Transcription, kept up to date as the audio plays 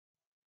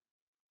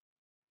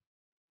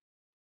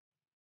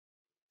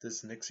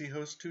This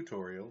NixiHost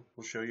tutorial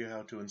will show you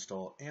how to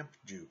install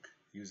ampJuke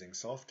using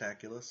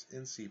Softaculous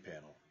in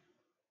cPanel.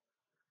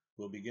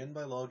 We'll begin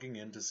by logging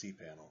into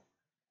cPanel.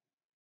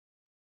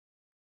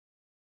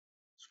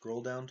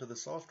 Scroll down to the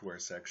Software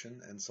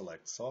section and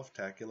select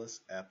Softaculous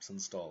Apps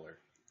Installer.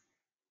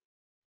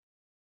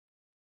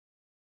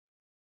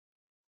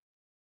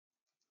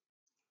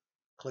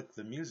 Click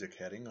the Music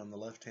heading on the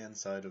left-hand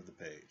side of the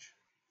page.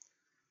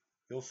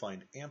 You'll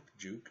find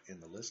ampJuke in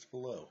the list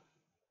below.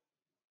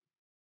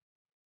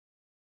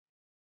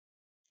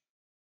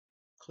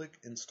 Click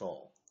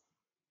Install.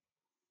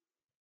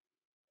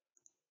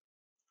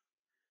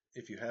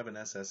 If you have an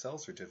SSL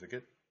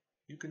certificate,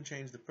 you can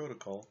change the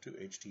protocol to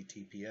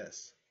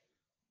HTTPS.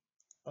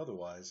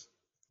 Otherwise,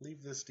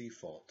 leave this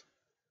default.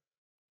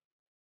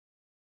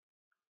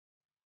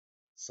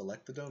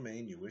 Select the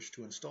domain you wish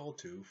to install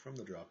to from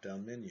the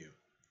drop-down menu.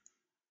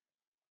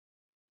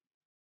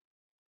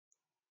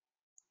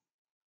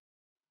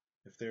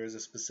 If there is a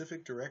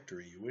specific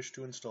directory you wish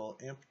to install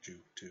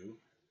ampJuke to,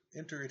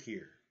 enter it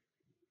here.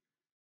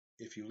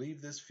 If you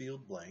leave this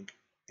field blank,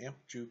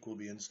 ampJuke will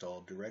be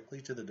installed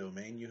directly to the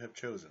domain you have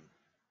chosen.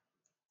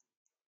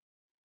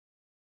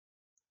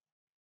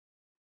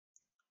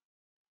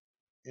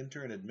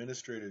 Enter an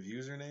administrative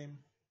username,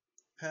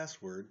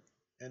 password,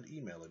 and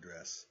email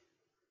address.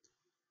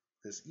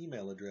 This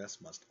email address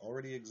must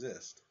already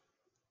exist.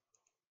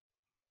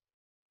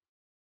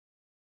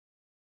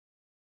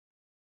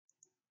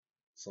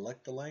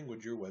 Select the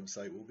language your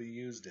website will be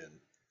used in.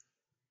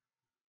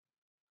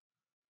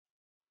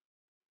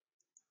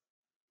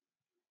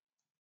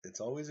 It's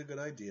always a good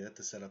idea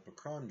to set up a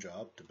cron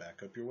job to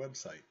back up your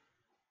website.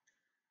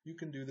 You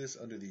can do this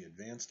under the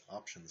Advanced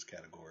Options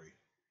category.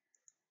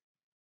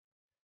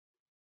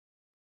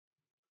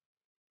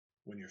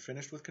 When you're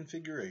finished with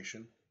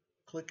configuration,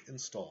 click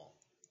Install.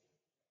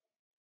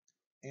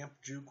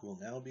 ampJuke will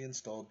now be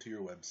installed to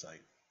your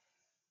website.